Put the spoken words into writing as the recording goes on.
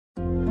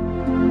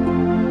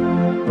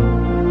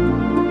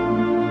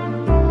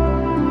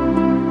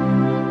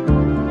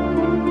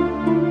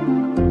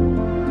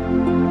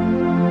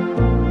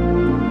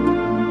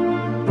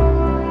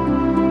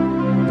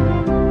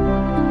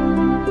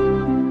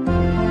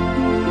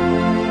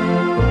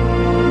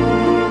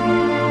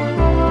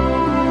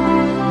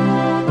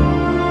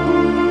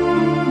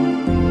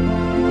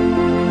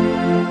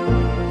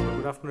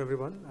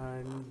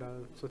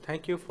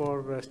thank you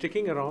for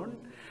sticking around.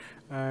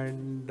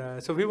 And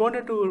so we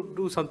wanted to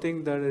do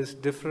something that is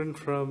different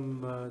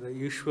from the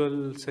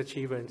usual such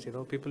events. You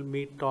know, people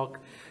meet, talk,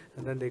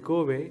 and then they go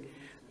away.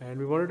 And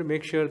we wanted to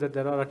make sure that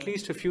there are at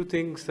least a few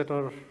things that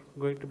are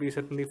going to be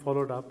certainly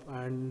followed up.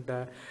 And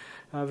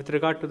with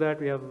regard to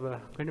that, we are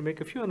going to make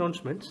a few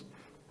announcements.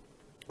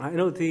 I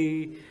know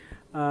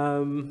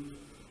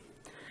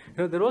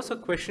there was a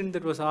question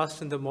that was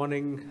asked in the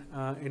morning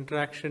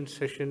interaction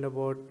session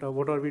about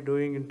what are we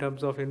doing in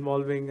terms of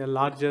involving a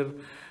larger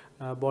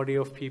body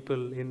of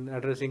people in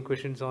addressing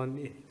questions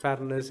on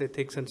fairness,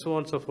 ethics, and so on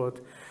and so forth.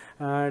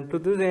 And to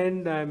this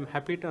end, I'm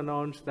happy to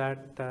announce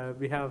that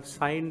we have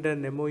signed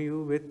an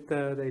MOU with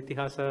the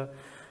Itihasa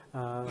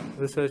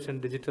Research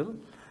and Digital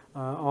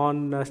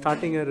on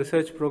starting a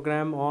research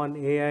program on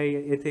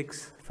AI,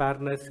 ethics,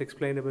 fairness,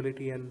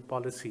 explainability, and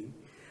policy.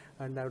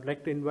 And I would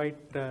like to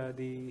invite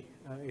the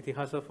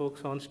Itihasa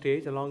folks on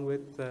stage along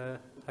with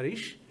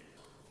Harish.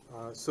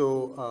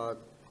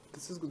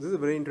 This is a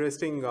very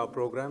interesting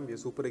program. We are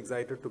super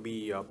excited to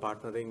be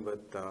partnering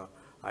with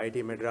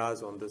IIT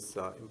Madras on this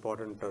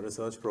important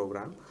research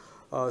program.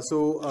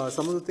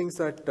 Some of the things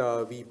that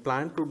we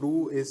plan to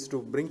do is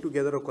to bring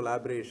together a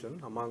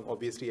collaboration among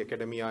obviously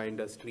academia,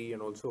 industry,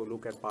 and also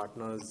look at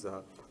partners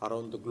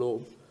around the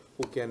globe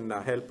who can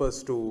help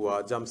us to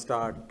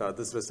jumpstart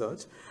this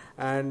research.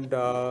 And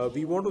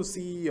we want to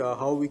see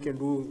how we can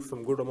do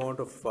some good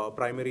amount of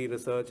primary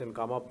research and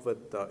come up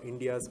with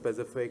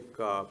India-specific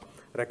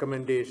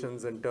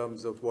recommendations in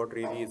terms of what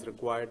really is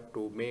required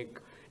to make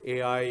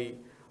AI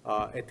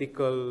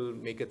ethical,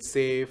 make it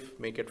safe,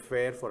 make it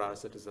fair for our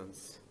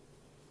citizens.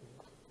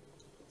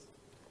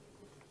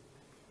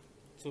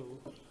 So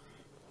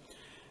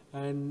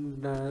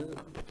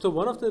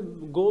one of the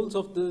goals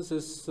of this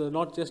is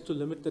not just to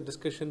limit the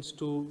discussions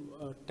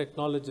to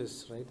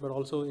technologists, right, but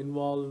also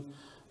involve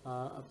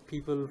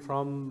people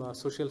from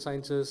social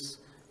sciences,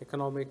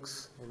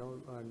 economics,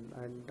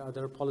 and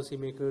other policy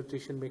makers,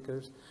 decision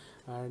makers,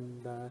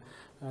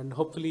 and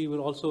hopefully we'll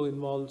also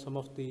involve some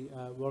of the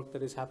work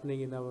that is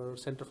happening in our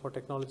Center for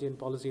Technology and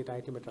Policy at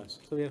IIT Madras.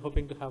 So we are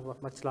hoping to have a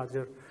much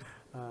larger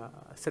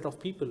set of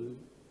people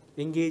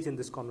engage in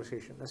this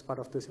conversation as part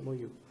of this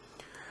MOU.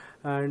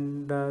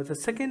 And the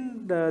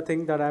second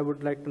thing that I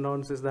would like to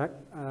announce is that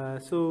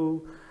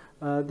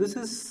this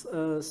is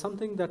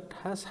something that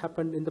has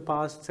happened in the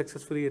past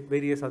successfully at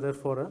various other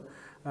fora.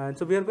 And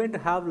so we are going to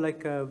have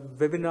like a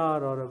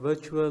webinar or a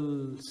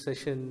virtual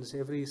sessions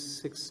every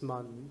 6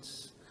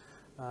 months.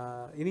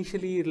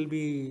 Initially, it will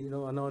be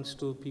announced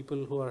to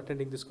people who are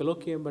attending this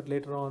colloquium, but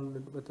later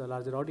on with a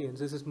larger audience.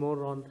 This is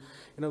more on,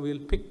 we'll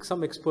pick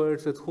some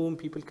experts with whom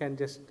people can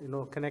just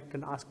connect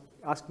and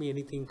ask me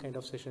anything kind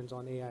of sessions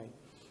on AI.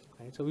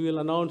 Right? So we will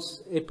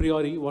announce a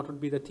priori what would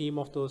be the theme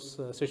of those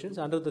sessions.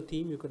 Under the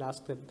theme, you could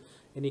ask them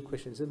any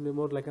questions. It will be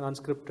more like an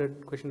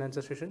unscripted question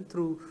answer session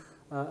through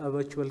a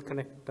virtual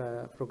connect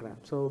program.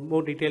 So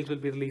more details will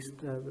be released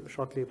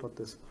shortly about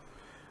this.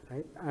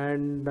 Right?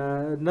 And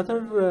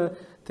another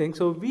thing,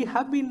 so we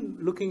have been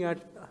looking at,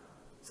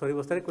 sorry,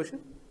 was there a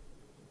question?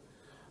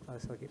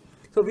 Sorry.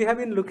 So we have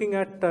been looking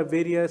at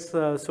various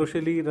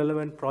socially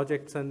relevant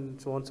projects and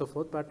so on and so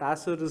forth, but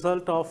as a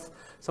result of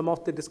some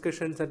of the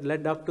discussions that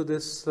led up to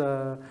this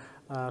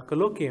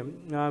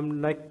colloquium,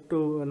 I'd like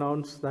to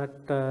announce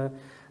that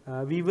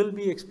we will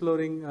be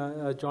exploring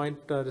a joint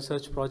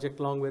research project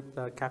along with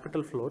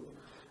Capital Float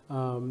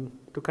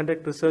to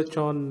conduct research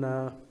on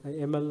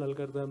ML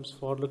algorithms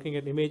for looking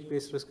at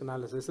image-based risk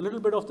analysis. A little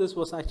bit of this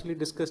was actually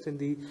discussed in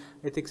the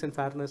ethics and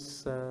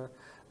fairness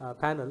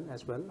panel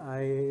as well.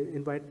 I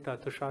invite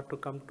Tushar to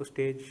come to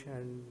stage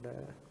and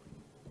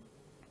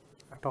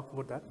talk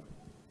about that.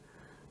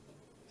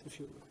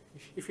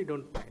 If you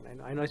don't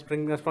mind, I know I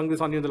sprung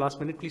this on you in the last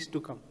minute. Please do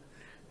come.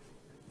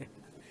 Yeah.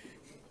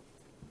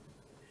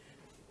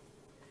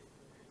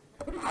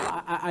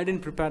 I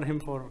didn't prepare him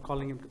for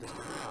calling him to this. I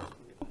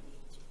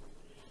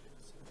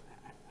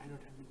don't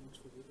have any notes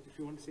for you, but if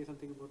you want to say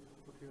something about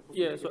what you're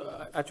yeah.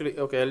 So actually,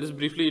 okay, I'll just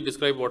briefly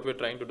describe what we're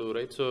trying to do,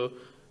 right? So.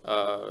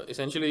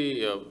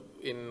 Essentially,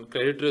 in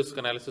credit risk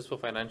analysis for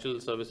financial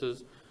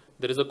services,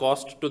 there is a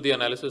cost to the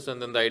analysis, and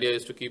then the idea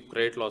is to keep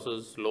credit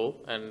losses low,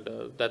 and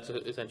that's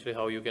essentially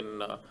how you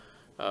can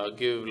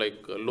give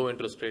like low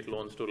interest rate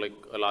loans to like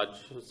a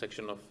large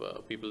section of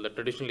people that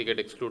traditionally get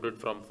excluded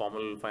from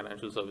formal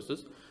financial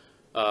services.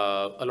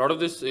 A lot of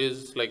this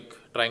is like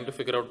trying to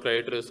figure out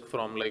credit risk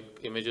from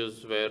like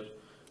images where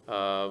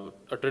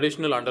a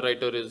traditional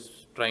underwriter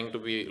is trying to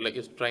be like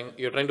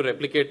you're trying to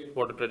replicate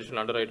what a traditional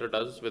underwriter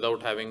does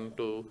without having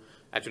to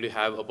actually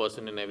have a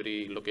person in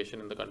every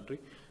location in the country.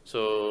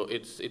 So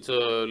it's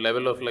a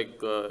level of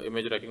like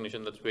image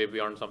recognition that's way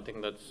beyond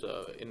something that's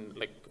in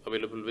like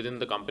available within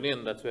the company,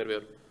 and that's where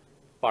we're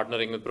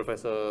partnering with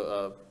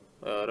Professor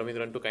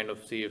Ramindran to kind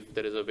of see if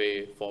there is a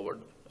way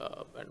forward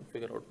and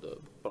figure out the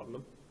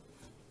problem.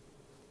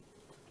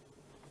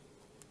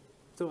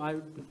 So I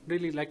would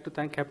really like to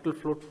thank Capital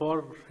Float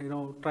for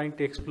trying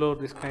to explore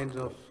these kinds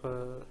of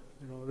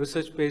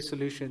research-based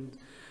solutions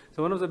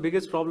So one of the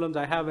biggest problems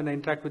I have when I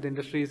interact with the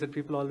industry is that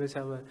people always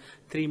have a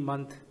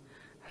 3-month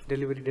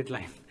delivery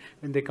deadline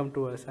when they come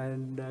to us.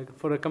 And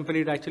for a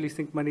company to actually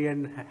sink money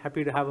and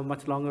happy to have a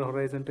much longer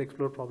horizon to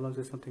explore problems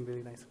is something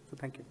really nice. So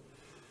thank you.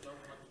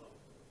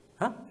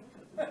 Huh?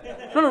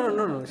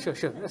 No. Sure.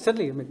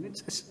 Certainly, I mean,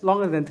 it's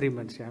longer than 3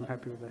 months. Yeah, I'm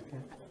happy with that. Yeah.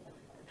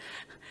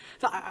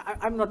 So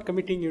I'm not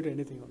committing you to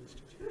anything on this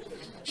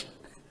stage.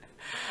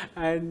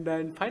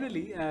 And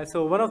finally,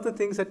 so one of the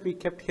things that we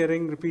kept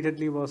hearing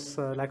repeatedly was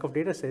lack of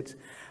data sets.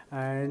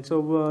 And so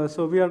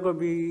we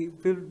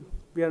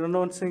are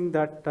announcing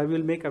that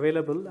we'll make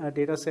available a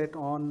data set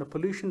on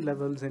pollution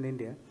levels in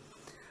India.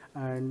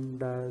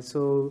 And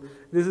so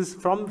this is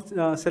from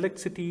select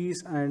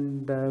cities,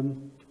 and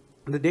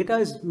the data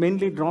is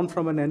mainly drawn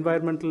from an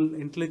environmental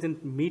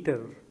intelligent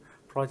meter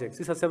projects.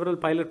 These are several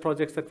pilot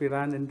projects that we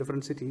ran in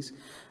different cities,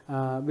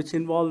 which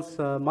involves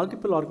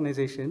multiple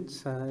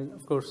organizations,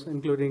 of course,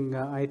 including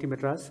IIT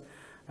Madras,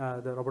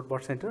 the Robert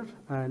Bot Center,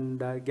 and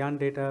Gyan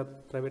Data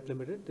Private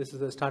Limited. This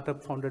is a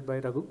startup founded by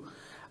Raghu,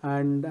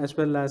 and as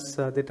well as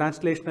the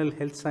Translational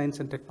Health Science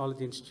and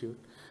Technology Institute,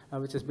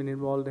 which has been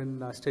involved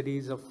in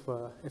studies of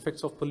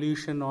effects of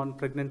pollution on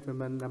pregnant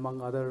women,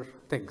 among other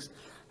things.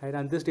 Right?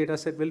 And this data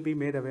set will be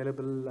made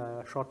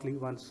available shortly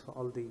once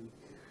all the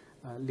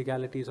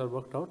legalities are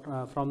worked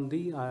out from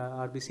the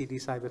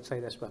RBCDSI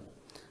website as well.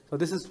 So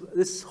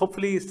this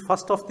hopefully is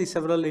first of the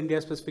several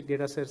India-specific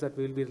data sets that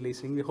we will be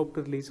releasing. We hope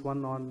to release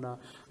one on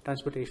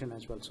transportation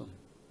as well soon.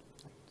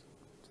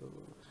 So,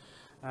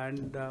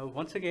 and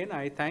once again,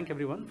 I thank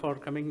everyone for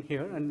coming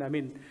here. And I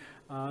mean,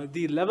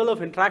 the level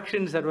of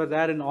interactions that were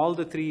there in all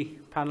the 3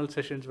 panel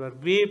sessions were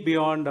way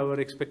beyond our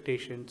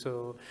expectations.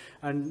 So,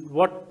 and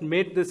what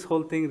made this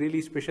whole thing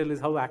really special is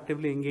how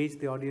actively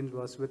engaged the audience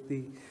was with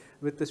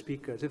the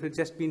speakers. If it's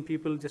just been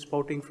people just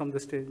spouting from the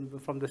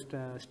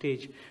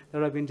stage, that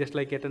would have been just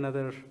like yet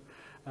another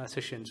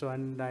session. So,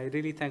 and I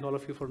really thank all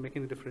of you for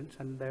making a difference.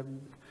 And do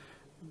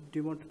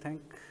you want to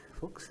thank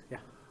folks? Yeah.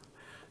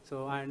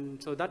 So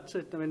that's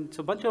it. I mean, so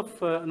a bunch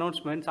of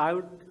announcements. I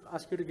would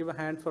ask you to give a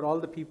hand for all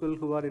the people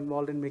who are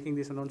involved in making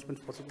these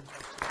announcements possible.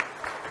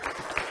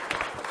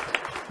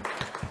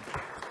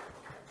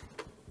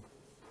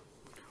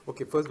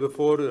 Okay, first,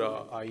 before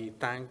I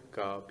thank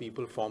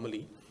people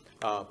formally,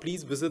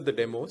 please visit the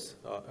demos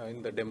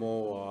in the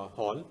demo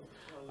hall.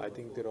 I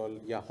think they're all,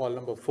 hall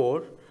number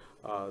 4.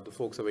 The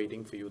folks are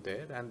waiting for you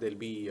there, and there'll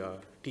be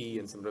tea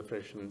and some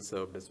refreshments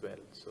served as well.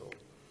 So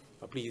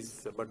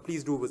please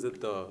do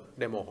visit the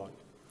demo hall.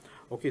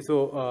 Okay,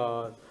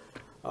 so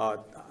I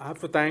have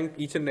to thank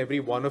each and every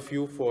one of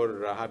you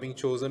for having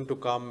chosen to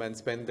come and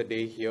spend the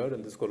day here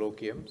in this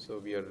colloquium. So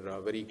we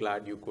are very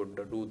glad you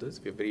could do this.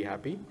 We're very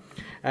happy.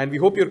 And we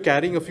hope you're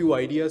carrying a few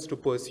ideas to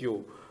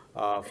pursue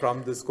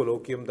from this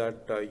colloquium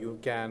that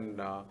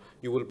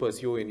you will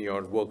pursue in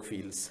your work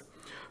fields.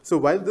 So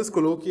while this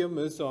colloquium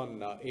is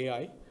on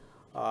AI,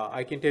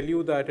 I can tell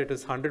you that it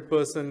is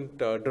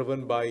 100%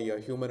 driven by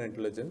human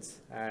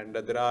intelligence, and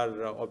there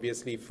are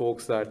obviously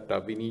folks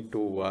that we need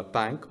to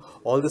thank.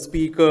 All the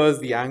speakers,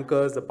 the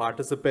anchors, the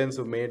participants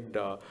who made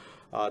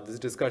this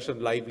discussion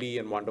lively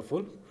and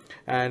wonderful.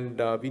 And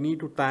we need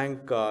to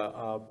thank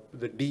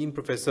the Dean,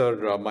 Professor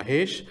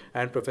Mahesh,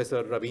 and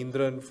Professor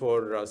Ravindran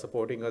for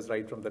supporting us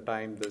right from the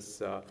time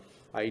this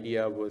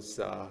idea was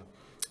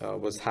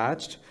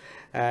hatched.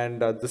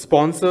 And the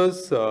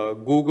sponsors,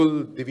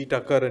 Google, Divi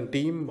Tucker and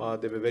team,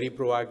 they were very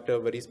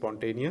proactive, very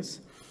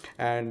spontaneous.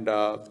 And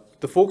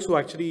the folks who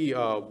actually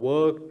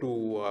worked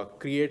to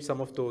create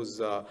some of those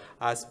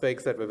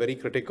aspects that were very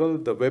critical,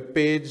 the web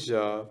page,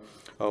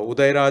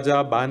 Uday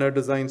Raja, banner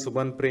design,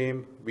 Subhan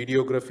Prem,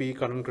 videography,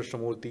 Kanan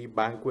Krishnamurthy,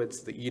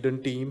 banquets, the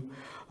Eden team.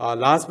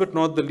 Last but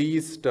not the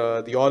least,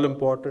 the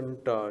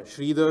all-important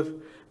Sridhar,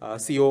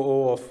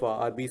 COO of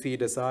RBC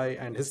Desai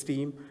and his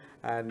team,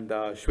 and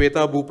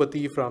Shweta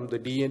Bhupati from the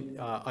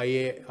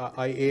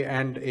IA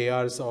and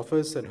AR's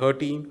office and her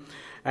team.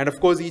 And of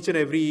course, each and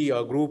every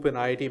group in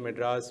IIT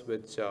Madras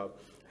which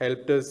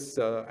helped us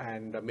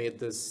and made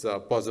this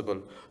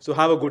possible. So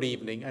have a good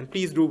evening, and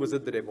please do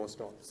visit the demo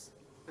stalls.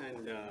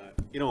 And,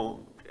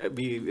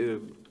 we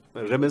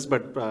remiss,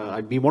 but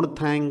we want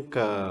to thank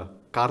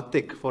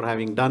Karthik for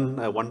having done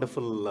a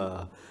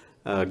wonderful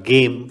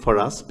game for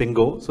us,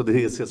 bingo. So this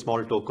is a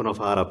small token of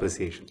our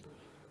appreciation.